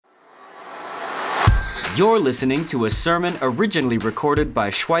You're listening to a sermon originally recorded by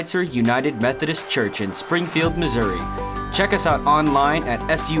Schweitzer United Methodist Church in Springfield, Missouri. Check us out online at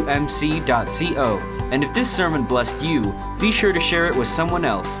sumc.co. And if this sermon blessed you, be sure to share it with someone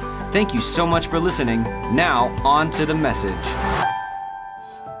else. Thank you so much for listening. Now, on to the message.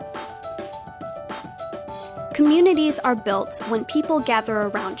 Communities are built when people gather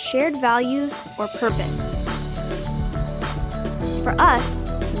around shared values or purpose. For us,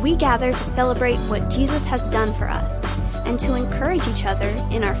 we gather to celebrate what Jesus has done for us and to encourage each other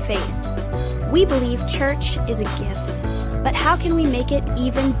in our faith. We believe church is a gift, but how can we make it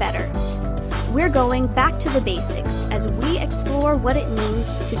even better? We're going back to the basics as we explore what it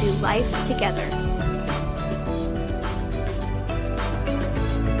means to do life together.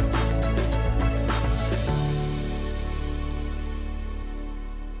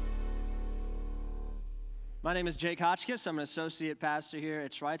 My name is Jake Hotchkiss. I'm an associate pastor here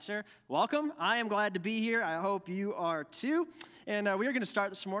at Schweitzer. Welcome. I am glad to be here. I hope you are too. And we are going to start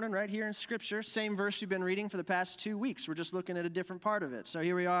this morning right here in Scripture. Same verse we've been reading for the past 2 weeks. We're just looking at a different part of it. So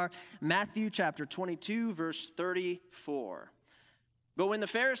here we are, Matthew chapter 22, verse 34. But when the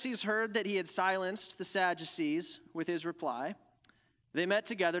Pharisees heard that he had silenced the Sadducees with his reply, they met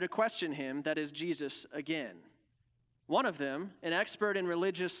together to question him, that is Jesus, again. One of them, an expert in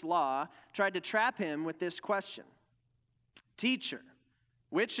religious law, tried to trap him with this question. Teacher,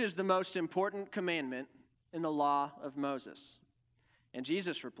 which is the most important commandment in the law of Moses? And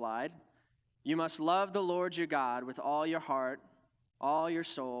Jesus replied, you must love the Lord your God with all your heart, all your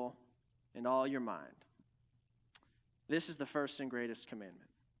soul, and all your mind. This is the first and greatest commandment.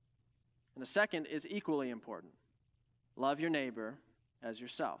 And the second is equally important. Love your neighbor as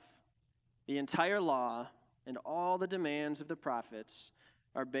yourself. The entire law and all the demands of the prophets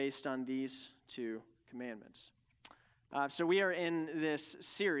are based on these two commandments. So we are in this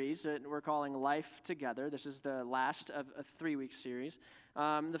series that we're calling Life Together. This is the last of a 3-week series.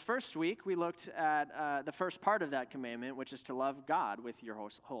 The first week, we looked at the first part of that commandment, which is to love God with your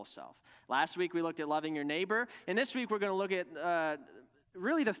whole self. Last week, we looked at loving your neighbor. And this week, we're going to look at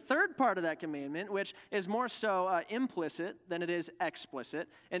really the third part of that commandment, which is more so implicit than it is explicit,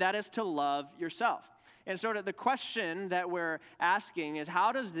 and that is to love yourself. And sort of the question that we're asking is,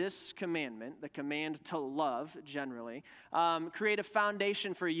 how does this commandment, the command to love generally, create a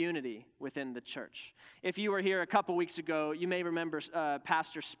foundation for unity within the church? If you were here a couple weeks ago, you may remember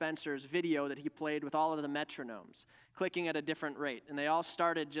Pastor Spencer's video that he played with all of the metronomes, clicking at a different rate. And they all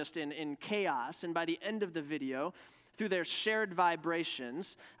started just in chaos, and by the end of the video, through their shared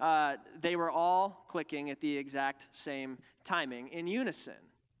vibrations, they were all clicking at the exact same timing in unison.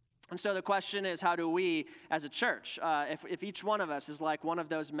 And so the question is, how do we, as a church, if each one of us is like one of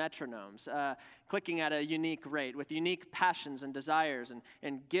those metronomes, clicking at a unique rate with unique passions and desires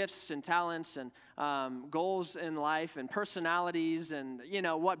and gifts and talents and goals in life and personalities and,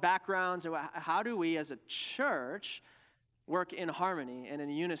 what backgrounds, how do we as a church work in harmony and in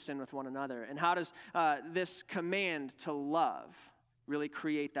unison with one another? And how does this command to love really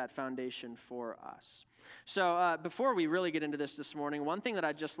create that foundation for us? So before we really get into this morning, one thing that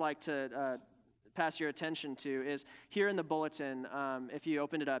I'd just like to pass your attention to is here in the bulletin, if you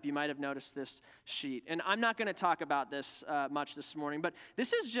opened it up, you might have noticed this sheet. And I'm not going to talk about this much this morning, but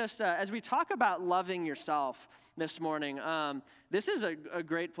this is just, as we talk about loving yourself this morning, this is a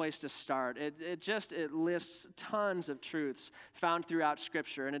great place to start. It lists tons of truths found throughout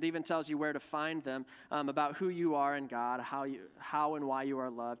Scripture, and it even tells you where to find them about who you are in God, how and why you are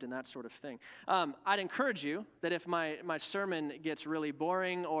loved, and that sort of thing. I'd encourage you that if my sermon gets really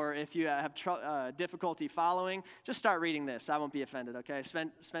boring or if you have difficulty following, just start reading this. I won't be offended, okay?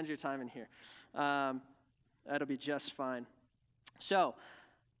 Spend your time in here. That'll be just fine. So,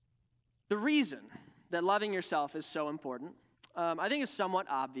 the reason that loving yourself is so important, I think is somewhat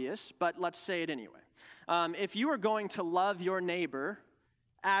obvious, but let's say it anyway. If you are going to love your neighbor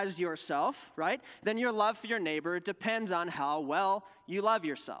as yourself, right, then your love for your neighbor depends on how well you love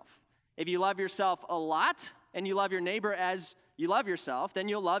yourself. If you love yourself a lot and you love your neighbor as you love yourself, then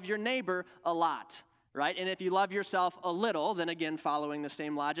you'll love your neighbor a lot, right? And if you love yourself a little, then again, following the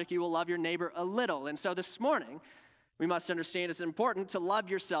same logic, you will love your neighbor a little. And so this morning, we must understand it's important to love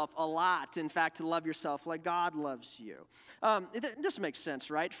yourself a lot. In fact, to love yourself like God loves you. This makes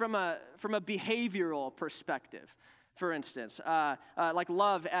sense, right? From a behavioral perspective, for instance, like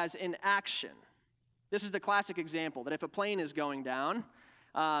love as in action. This is the classic example that if a plane is going down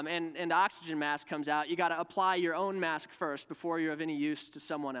and the oxygen mask comes out, you got to apply your own mask first before you're of any use to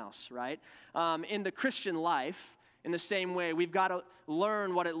someone else, right? In the Christian life, In the same way, we've got to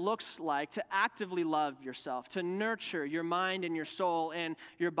learn what it looks like to actively love yourself, to nurture your mind and your soul and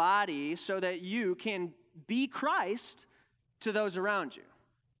your body so that you can be Christ to those around you,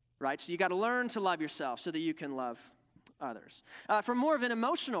 right? So you got to learn to love yourself so that you can love others. From more of an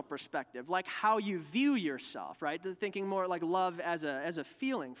emotional perspective, like how you view yourself, right? Thinking more like love as a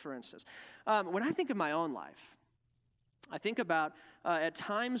feeling, for instance. When I think of my own life, I think about at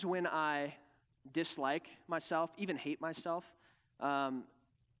times when I dislike myself, even hate myself.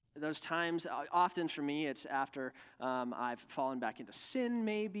 Those times, often for me, it's after I've fallen back into sin,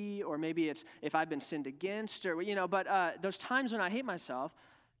 maybe, or maybe it's if I've been sinned against, or but those times when I hate myself,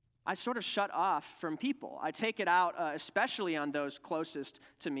 I sort of shut off from people. I take it out, especially on those closest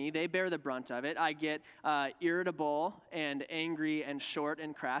to me. They bear the brunt of it. I get irritable and angry and short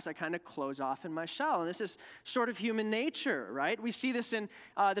and crass. I kind of close off in my shell, and this is sort of human nature, right? We see this in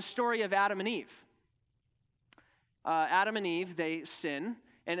the story of Adam and Eve. Adam and Eve, they sin.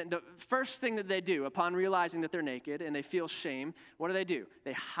 And the first thing that they do upon realizing that they're naked and they feel shame, what do?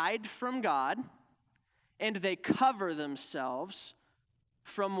 They hide from God and they cover themselves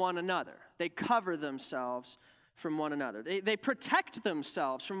from one another. They cover themselves from one another. They protect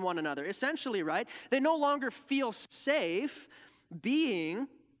themselves from one another. Essentially, right? They no longer feel safe being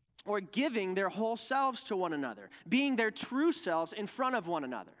or giving their whole selves to one another, being their true selves in front of one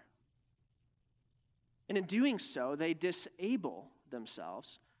another. And in doing so, they disable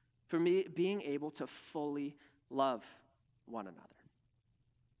themselves from being able to fully love one another.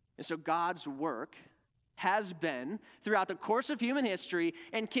 And so God's work has been throughout the course of human history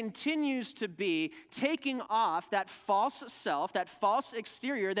and continues to be taking off that false self, that false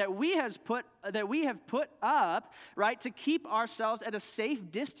exterior that we have put up, right, to keep ourselves at a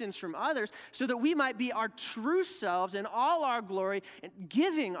safe distance from others so that we might be our true selves in all our glory and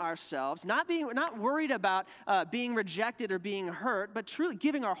giving ourselves, not worried about being rejected or being hurt, but truly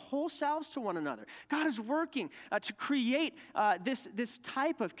giving our whole selves to one another. God is working to create this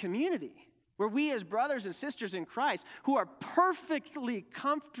type of community where we as brothers and sisters in Christ who are perfectly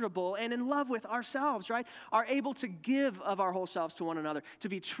comfortable and in love with ourselves, right, are able to give of our whole selves to one another, to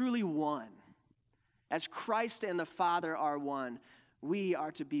be truly one. As Christ and the Father are one, we are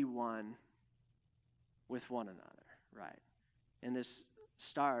to be one with one another, right? And this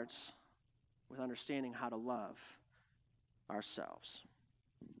starts with understanding how to love ourselves.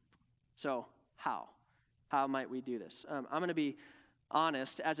 So, how? How might we do this? I'm going to be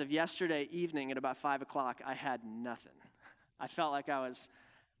honest, as of yesterday evening at about 5 o'clock, I had nothing. I felt like I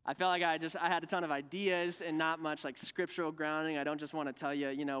had a ton of ideas and not much like scriptural grounding. I don't just want to tell you,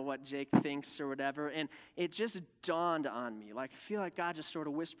 what Jake thinks or whatever. And it just dawned on me. Like, I feel like God just sort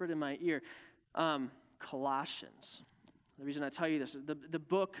of whispered in my ear. Colossians. The reason I tell you this is the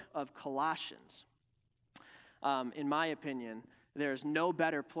book of Colossians. In my opinion, there's no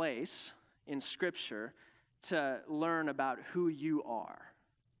better place in Scripture to learn about who you are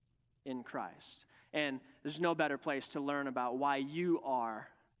in Christ. And there's no better place to learn about why you are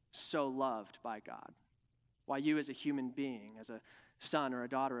so loved by God. Why you as a human being, as a son or a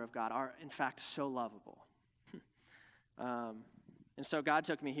daughter of God, are in fact so lovable. And so God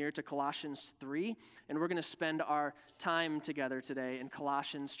took me here to Colossians 3, and we're going to spend our time together today in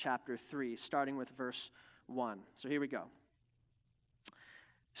Colossians chapter 3, starting with verse 1. So here we go.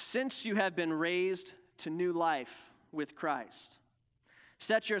 Since you have been raised to new life with Christ,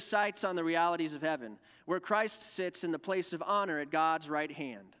 set your sights on the realities of heaven, where Christ sits in the place of honor at God's right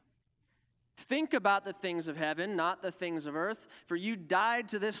hand. Think about the things of heaven, not the things of earth, for you died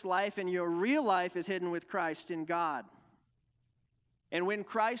to this life, and your real life is hidden with Christ in God. And when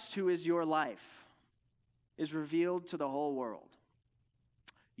Christ, who is your life, is revealed to the whole world,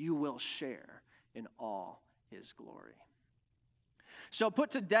 you will share in all his glory. So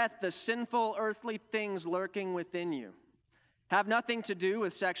put to death the sinful earthly things lurking within you. Have nothing to do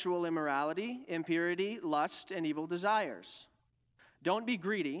with sexual immorality, impurity, lust, and evil desires. Don't be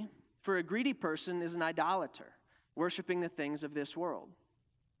greedy, for a greedy person is an idolater, worshiping the things of this world.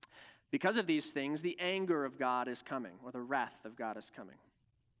 Because of these things, the anger of God is coming, or the wrath of God is coming.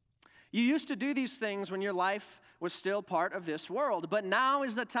 You used to do these things when your life was still part of this world, but now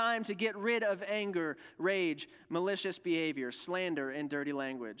is the time to get rid of anger, rage, malicious behavior, slander, and dirty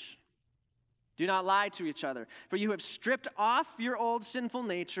language. Do not lie to each other, for you have stripped off your old sinful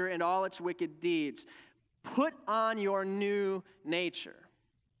nature and all its wicked deeds. Put on your new nature.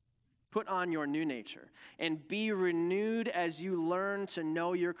 Put on your new nature and be renewed as you learn to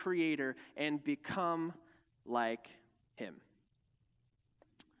know your Creator and become like Him.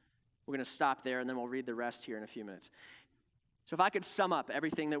 We're going to stop there, and then we'll read the rest here in a few minutes. So if I could sum up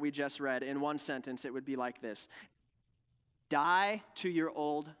everything that we just read in one sentence, it would be like this. Die to your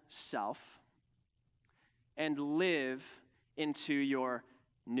old self and live into your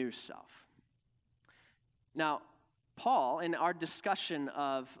new self. Now, Paul, in our discussion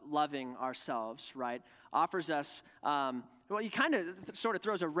of loving ourselves, right, offers us, he kind of sort of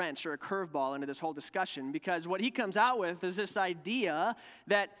throws a wrench or a curveball into this whole discussion, because what he comes out with is this idea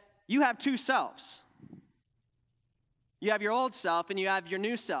that you have two selves. You have your old self and you have your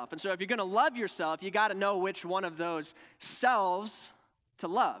new self. And so if you're going to love yourself, you got to know which one of those selves to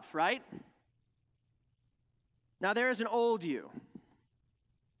love, right? Now, there is an old you.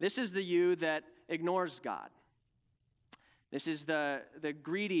 This is the you that ignores God. This is the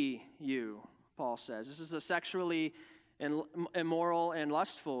greedy you, Paul says. This is the sexually immoral and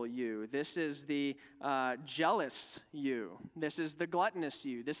lustful you. This is the jealous you. This is the gluttonous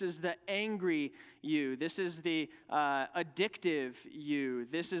you. This is the angry you. This is the addictive you.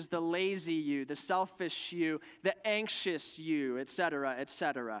 This is the lazy you, the selfish you, the anxious you, etc.,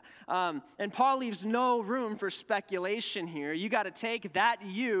 etc. And Paul leaves no room for speculation here. You got to take that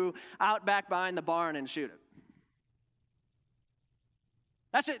you out back behind the barn and shoot it.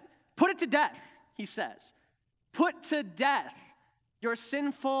 That's it. Put it to death, he says. Put to death your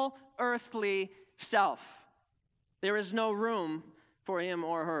sinful earthly self. There is no room for him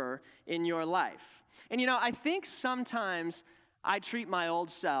or her in your life. And I think sometimes I treat my old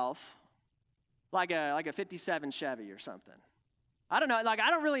self like a 57 Chevy or something. I don't know, I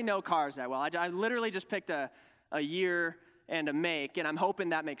don't really know cars that well. I literally just picked a year and a make, and I'm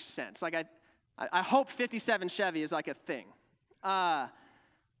hoping that makes sense. I hope 57 Chevy is like a thing.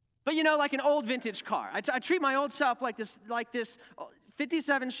 But like an old vintage car. I treat my old self like this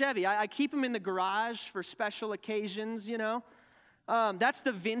 57 Chevy. I keep them in the garage for special occasions, That's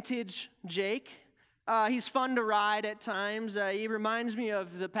the vintage Jake. He's fun to ride at times. He reminds me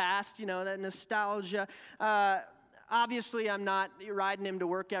of the past, that nostalgia. Obviously, I'm not riding him to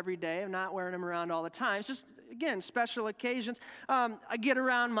work every day. I'm not wearing him around all the time. It's just, again, special occasions. I get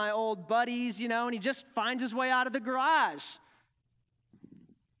around my old buddies, and he just finds his way out of the garage.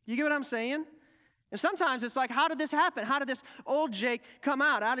 You get what I'm saying? And sometimes it's like, how did this happen? How did this old Jake come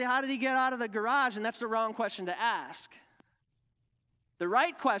out? How did he get out of the garage? And that's the wrong question to ask. The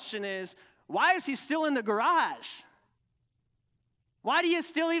right question is, why is he still in the garage? Why do you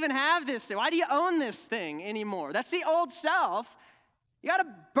still even have this thing? Why do you own this thing anymore? That's the old self. You got to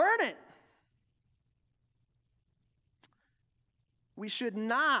burn it. We should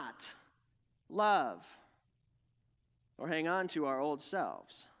not love or hang on to our old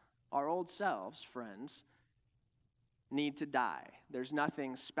selves. Our old selves, friends, need to die. There's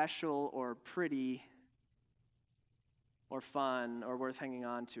nothing special or pretty or fun or worth hanging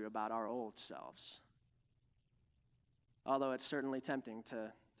on to about our old selves. Although it's certainly tempting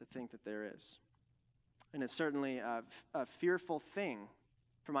to think that there is. And it's certainly a fearful thing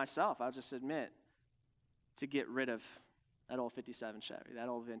for myself, I'll just admit, to get rid of that old 57 Chevy, that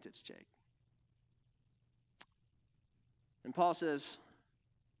old vintage Jake. And Paul says,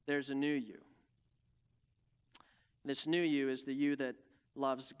 there's a new you. This new you is the you that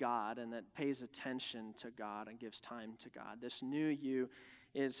loves God and that pays attention to God and gives time to God. This new you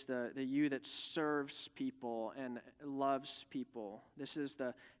is the you that serves people and loves people. This is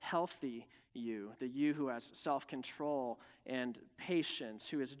the healthy you, the you who has self-control and patience,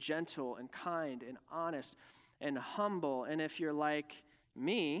 who is gentle and kind and honest and humble. And if you're like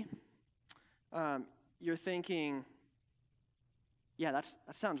me, you're thinking, yeah, that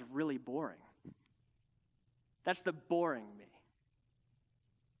sounds really boring. That's the boring me.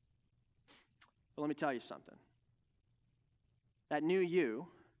 But let me tell you something. That new you,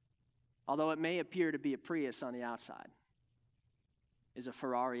 although it may appear to be a Prius on the outside, is a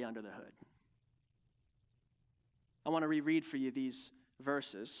Ferrari under the hood. I want to reread for you these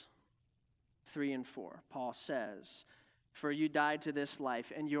verses, 3 and 4. Paul says, "For you died to this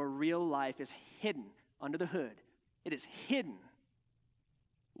life, and your real life is hidden under the hood. It is hidden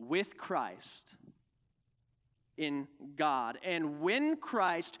with Christ in God. And when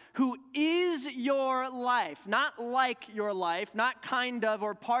Christ, who is your life, not like your life, not kind of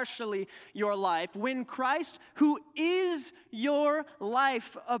or partially your life, when Christ, who is your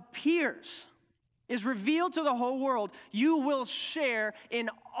life, appears, is revealed to the whole world, you will share in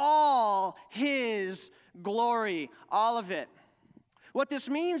all his glory, all of it." What this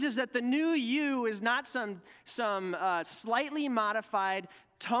means is that the new you is not some slightly modified,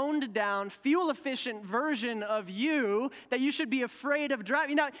 toned down, fuel-efficient version of you that you should be afraid of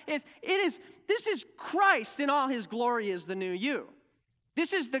driving. This is Christ in all his glory is the new you.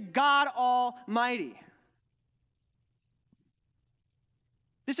 This is the God Almighty.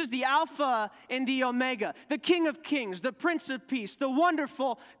 This is the Alpha and the Omega, the King of Kings, the Prince of Peace, the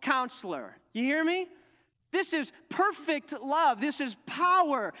wonderful Counselor. You hear me? This is perfect love. This is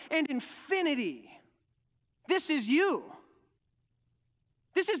power and infinity. This is you.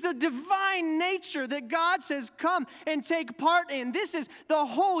 This is the divine nature that God says, come and take part in. This is the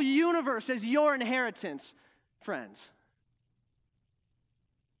whole universe as your inheritance, friends.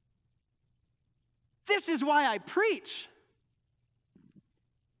 This is why I preach,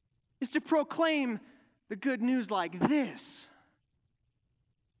 is to proclaim the good news like this.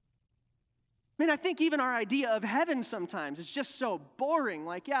 I mean, I think even our idea of heaven sometimes is just so boring.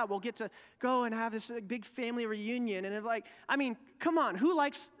 Like, yeah, we'll get to go and have this big family reunion. And come on, who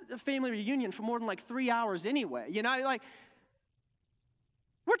likes a family reunion for more than 3 hours anyway? We're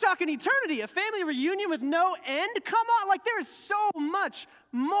talking eternity, a family reunion with no end? Come on, there is so much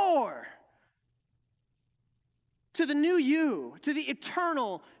more to the new you, to the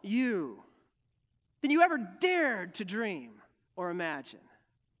eternal you, than you ever dared to dream or imagine.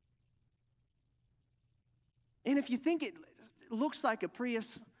 And if you think it looks like a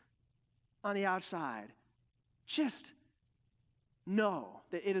Prius on the outside, just know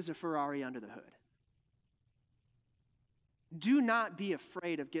that it is a Ferrari under the hood. Do not be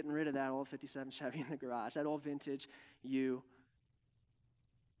afraid of getting rid of that old 57 Chevy in the garage, that old vintage you.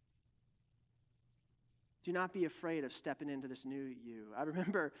 Do not be afraid of stepping into this new you. I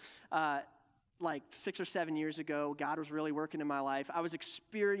remember 6 or 7 years ago, God was really working in my life. I was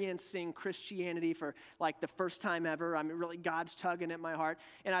experiencing Christianity for the first time ever. Really, God's tugging at my heart.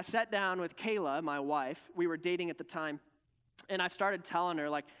 And I sat down with Kayla, my wife. We were dating at the time. And I started telling her,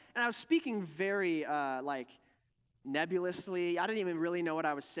 and I was speaking very, nebulously. I didn't even really know what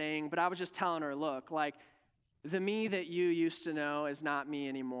I was saying, but I was just telling her, look, the me that you used to know is not me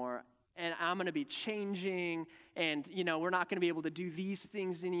anymore. And I'm going to be changing, and, we're not going to be able to do these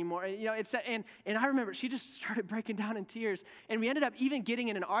things anymore. And I remember she just started breaking down in tears, and we ended up even getting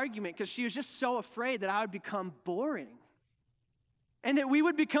in an argument because she was just so afraid that I would become boring. And that we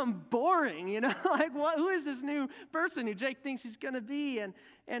would become boring, who is this new person who Jake thinks he's going to be?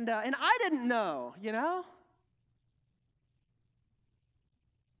 And I didn't know,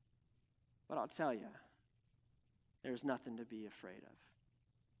 But I'll tell you, there's nothing to be afraid of.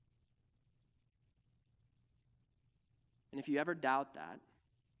 And if you ever doubt that,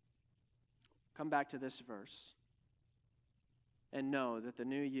 come back to this verse and know that the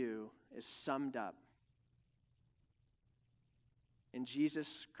new you is summed up in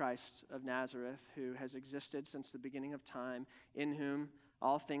Jesus Christ of Nazareth, who has existed since the beginning of time, in whom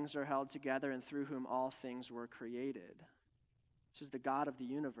all things are held together and through whom all things were created. This is the God of the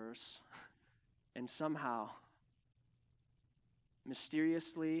universe, and somehow,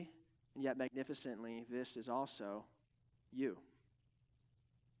 mysteriously and yet magnificently, this is also you.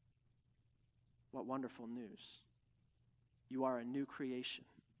 What wonderful news. You are a new creation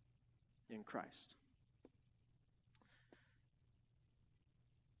in Christ.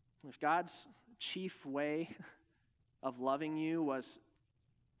 If God's chief way of loving you was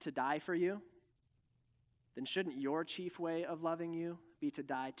to die for you, then shouldn't your chief way of loving you be to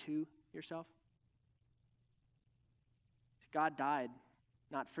die to yourself? God died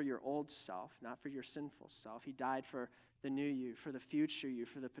not for your old self, not for your sinful self. He died for the new you, for the future you,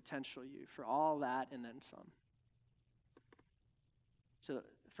 for the potential you, for all that and then some. So the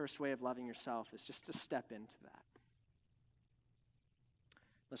first way of loving yourself is just to step into that.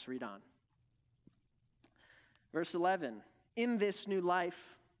 Let's read on. Verse 11, in this new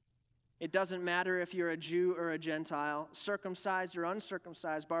life, it doesn't matter if you're a Jew or a Gentile, circumcised or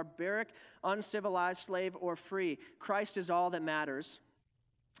uncircumcised, barbaric, uncivilized, slave or free. Christ is all that matters,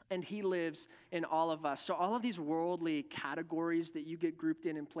 and he lives in all of us. So all of these worldly categories that you get grouped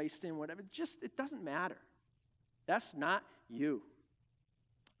in and placed in, whatever, it doesn't matter. That's not you.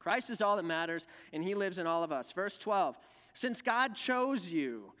 Christ is all that matters, and he lives in all of us. Verse 12, since God chose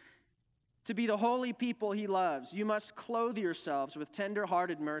you to be the holy people he loves, you must clothe yourselves with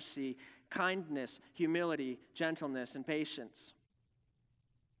tender-hearted mercy, kindness, humility, gentleness, and patience.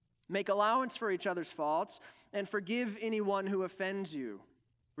 Make allowance for each other's faults and forgive anyone who offends you.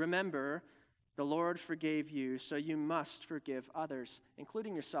 Remember, the Lord forgave you, so you must forgive others,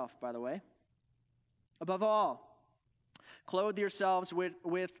 including yourself, by the way. Above all, clothe yourselves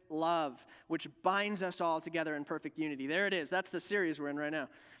with love, which binds us all together in perfect unity. There it is. That's the series we're in right now.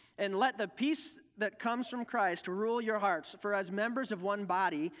 And let the peace that comes from Christ rule your hearts, for as members of one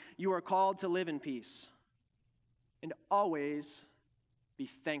body, you are called to live in peace. And always be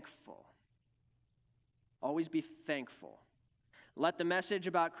thankful. Always be thankful. Let the message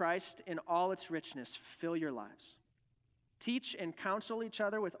about Christ in all its richness fill your lives. Teach and counsel each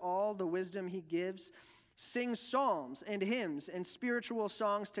other with all the wisdom he gives. Sing psalms and hymns and spiritual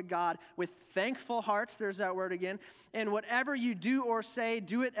songs to God with thankful hearts, there's that word again. And whatever you do or say,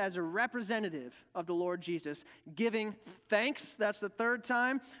 do it as a representative of the Lord Jesus, giving thanks, that's the third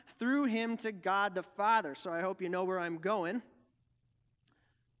time, through him to God the Father. So I hope you know where I'm going.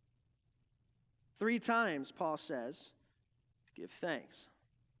 3 times, Paul says, give thanks.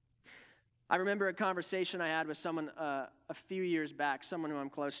 I remember a conversation I had with someone a few years back, someone who I'm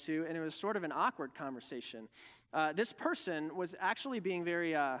close to, and it was sort of an awkward conversation. This person was actually being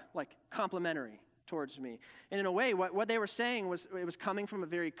very complimentary towards me. And in a way, what they were saying was, it was coming from a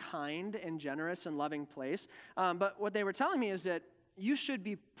very kind and generous and loving place. But what they were telling me is that you should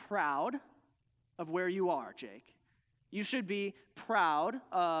be proud of where you are, Jake. You should be proud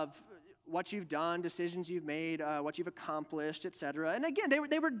of what you've done, decisions you've made, what you've accomplished, etc. And again,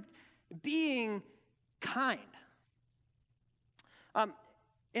 they were being kind.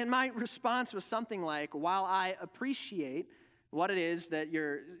 And my response was something like, while I appreciate what it is that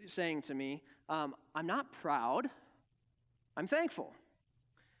you're saying to me, I'm not proud, I'm thankful.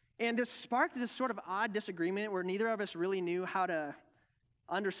 And this sparked this sort of odd disagreement where neither of us really knew how to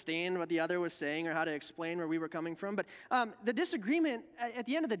understand what the other was saying or how to explain where we were coming from. But the disagreement, at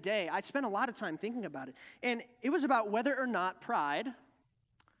the end of the day, I spent a lot of time thinking about it. And it was about whether or not pride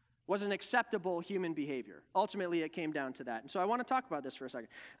was an acceptable human behavior. Ultimately, it came down to that. And so I want to talk about this for a second.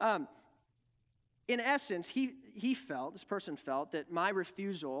 In essence, this person felt that my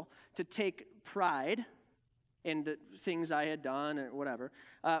refusal to take pride in the things I had done or whatever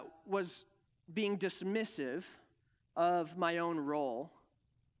was being dismissive of my own role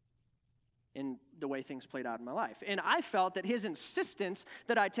in the way things played out in my life. And I felt that his insistence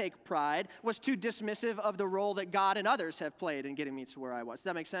that I take pride was too dismissive of the role that God and others have played in getting me to where I was. Does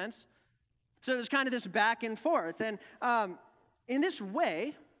that make sense? So there's kind of this back and forth. And in this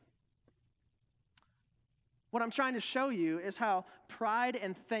way, what I'm trying to show you is how pride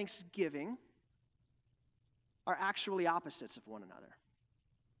and thanksgiving are actually opposites of one another.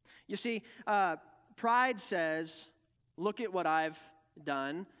 You see, pride says, look at what I've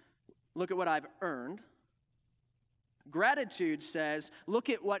done, look at what I've earned. Gratitude says, look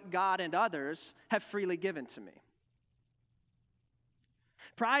at what God and others have freely given to me.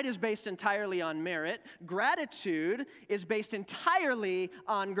 Pride is based entirely on merit. Gratitude is based entirely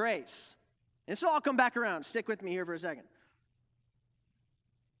on grace. And so I'll come back around. Stick with me here for a second.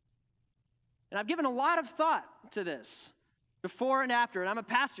 And I've given a lot of thought to this before and after, and I'm a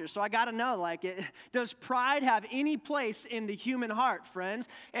pastor, so I got to know, does pride have any place in the human heart, friends?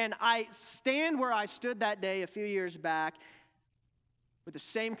 And I stand where I stood that day a few years back with the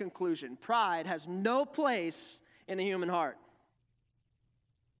same conclusion. Pride has no place in the human heart.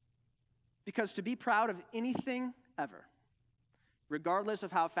 Because to be proud of anything ever, regardless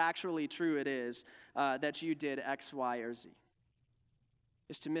of how factually true it is that you did X, Y, or Z,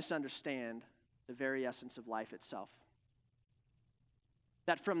 is to misunderstand the very essence of life itself.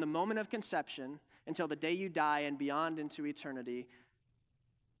 That from the moment of conception until the day you die and beyond into eternity,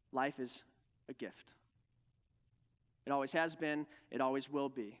 life is a gift. It always has been, it always will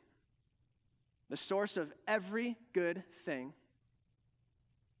be. The source of every good thing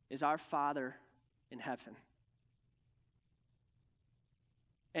is our Father in heaven.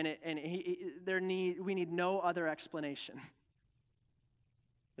 And we need no other explanation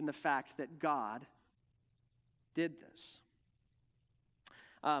than the fact that God did this.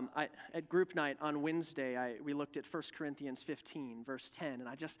 At group night on Wednesday, we looked at 1 Corinthians 15, verse 10, and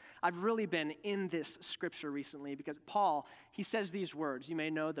I've really been in this scripture recently because Paul, he says these words, you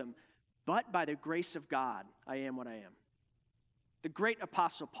may know them, but by the grace of God, I am what I am. The great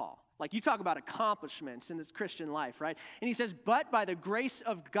apostle Paul. Like, you talk about accomplishments in this Christian life, right? And he says, but by the grace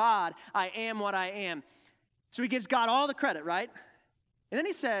of God, I am what I am. So he gives God all the credit, right? And then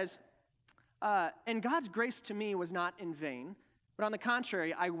he says, and God's grace to me was not in vain, but on the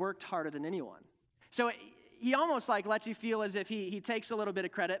contrary, I worked harder than anyone. So he almost lets you feel as if he takes a little bit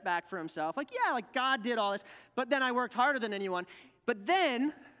of credit back for himself. God did all this, but then I worked harder than anyone. But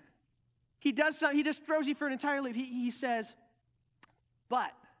then he does something, he just throws you for an entire loop. He says,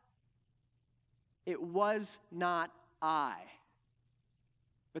 but it was not I,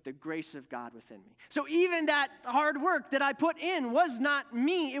 but the grace of God within me. So even that hard work that I put in was not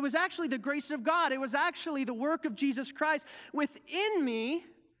me. It was actually the grace of God. It was actually the work of Jesus Christ within me.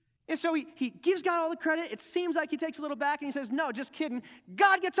 And so he gives God all the credit. It seems like he takes a little back and he says, no, just kidding.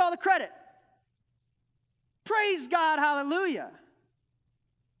 God gets all the credit. Praise God, hallelujah.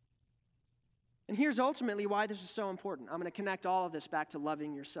 And here's ultimately why this is so important. I'm going to connect all of this back to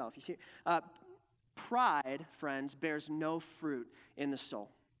loving yourself. You see, pride, friends, bears no fruit in the soul.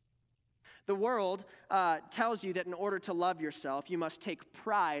 The world tells you that in order to love yourself, you must take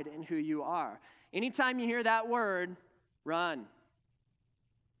pride in who you are. Anytime you hear that word, run.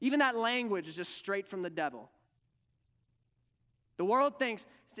 Even that language is just straight from the devil. The world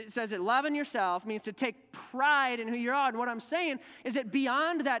says that loving yourself means to take pride in who you are. And what I'm saying is that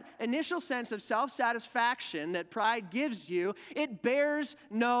beyond that initial sense of self-satisfaction that pride gives you, it bears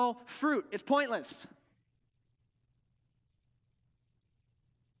no fruit. It's pointless.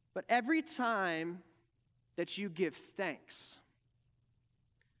 But every time that you give thanks,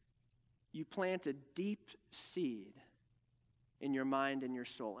 you plant a deep seed in your mind and your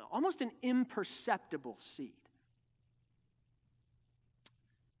soul, almost an imperceptible seed.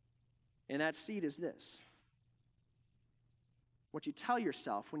 And that seed is this. What you tell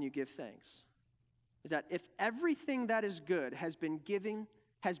yourself when you give thanks is that if everything that is good has been given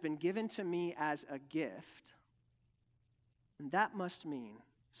to me as a gift, then that must mean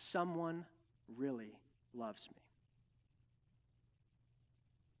someone really loves me.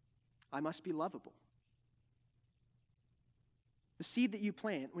 I must be lovable. The seed that you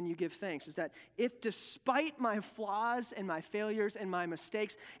plant when you give thanks is that if despite my flaws and my failures and my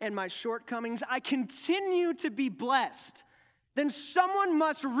mistakes and my shortcomings, I continue to be blessed, then someone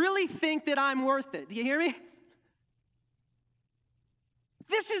must really think that I'm worth it. Do you hear me?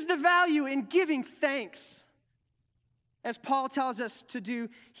 This is the value in giving thanks. As Paul tells us to do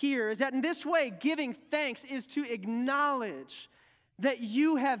here, is that in this way, giving thanks is to acknowledge that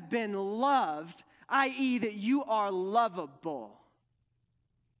you have been loved, i.e., that you are lovable,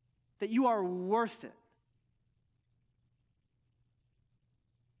 that you are worth it.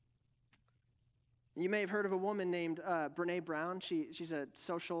 You may have heard of a woman named Brene Brown. She's a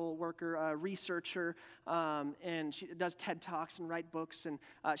social worker, researcher, and she does TED Talks and writes books, and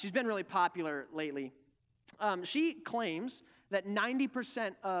she's been really popular lately. She claims that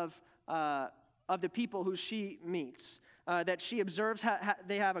 90% of the people who she meets, that she observes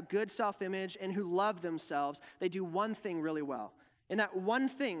they have a good self-image and who love themselves, they do one thing really well. And that one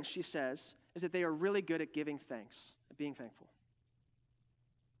thing, she says, is that they are really good at giving thanks, at being thankful.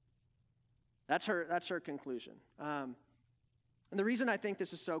 That's her conclusion. And the reason I think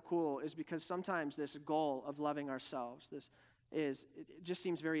this is so cool is because sometimes this goal of loving ourselves, it just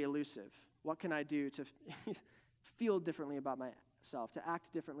seems very elusive. What can I do to feel differently about myself, to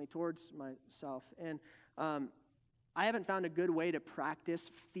act differently towards myself? And I haven't found a good way to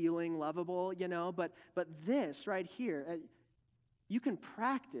practice feeling lovable, but this right here, you can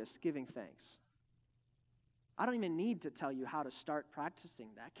practice giving thanks. I don't even need to tell you how to start practicing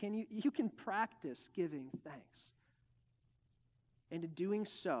that. Can you? You can practice giving thanks. And in doing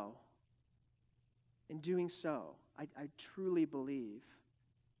so, I truly believe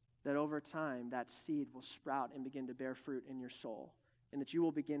that over time that seed will sprout and begin to bear fruit in your soul, and that you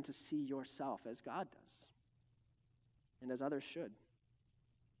will begin to see yourself as God does, and as others should.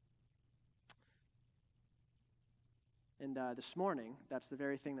 And this morning, that's the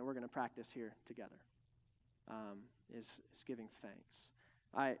very thing that we're going to practice here together, is giving thanks.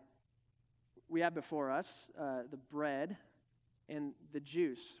 We have before us the bread and the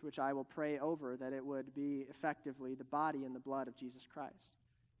juice, which I will pray over that it would be effectively the body and the blood of Jesus Christ.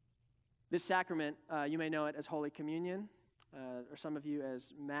 This sacrament, you may know it as Holy Communion, or some of you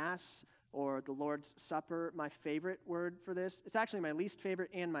as Mass, or the Lord's Supper. My favorite word for this, it's actually my least favorite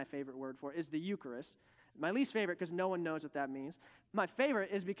and my favorite word for it, is the Eucharist. My least favorite because no one knows what that means. My favorite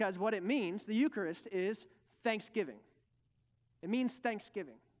is because what it means, the Eucharist, is thanksgiving. It means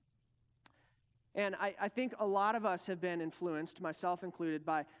thanksgiving. And I think a lot of us have been influenced, myself included,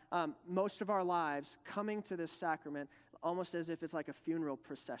 by most of our lives coming to this sacrament almost as if it's like a funeral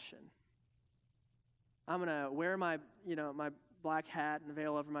procession. I'm going to wear my black hat and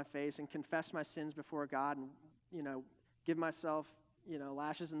veil over my face and confess my sins before God and, give myself,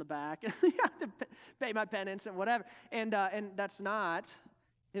 lashes in the back. You have to pay my penance and whatever. And that's not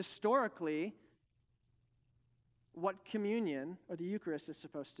historically what communion or the Eucharist is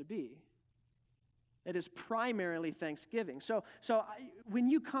supposed to be. It is primarily thanksgiving. So when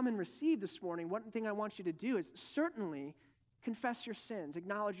you come and receive this morning, one thing I want you to do is certainly confess your sins,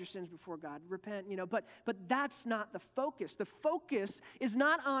 acknowledge your sins before God, repent, but that's not the focus. The focus is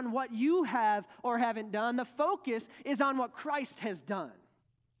not on what you have or haven't done. The focus is on what Christ has done.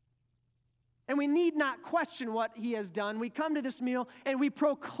 And we need not question what he has done. We come to this meal and we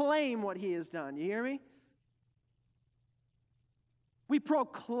proclaim what he has done. You hear me? We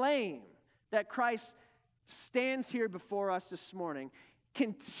proclaim that Christ stands here before us this morning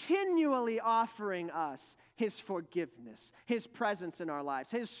continually offering us his forgiveness, his presence in our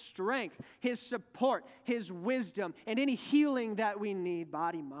lives, his strength, his support, his wisdom, and any healing that we need,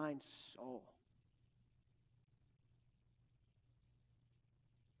 body, mind, soul.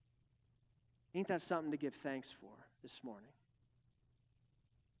 Ain't that something to give thanks for this morning?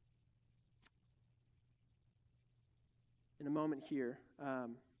 In a moment here,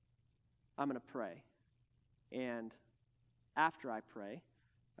 I'm going to pray. And after I pray,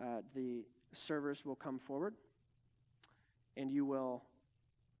 the servers will come forward, and you'll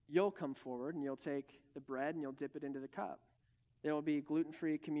come forward, and you'll take the bread, and you'll dip it into the cup. There will be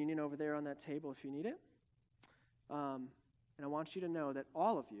gluten-free communion over there on that table if you need it. And I want you to know that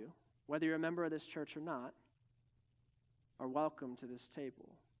all of you, whether you're a member of this church or not, are welcome to this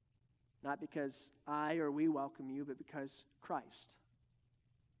table. Not because I or we welcome you, but because Christ,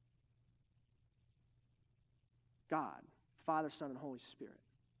 God, Father, Son, and Holy Spirit,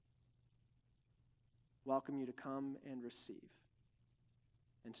 welcome you to come and receive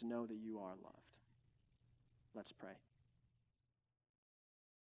and to know that you are loved. Let's pray.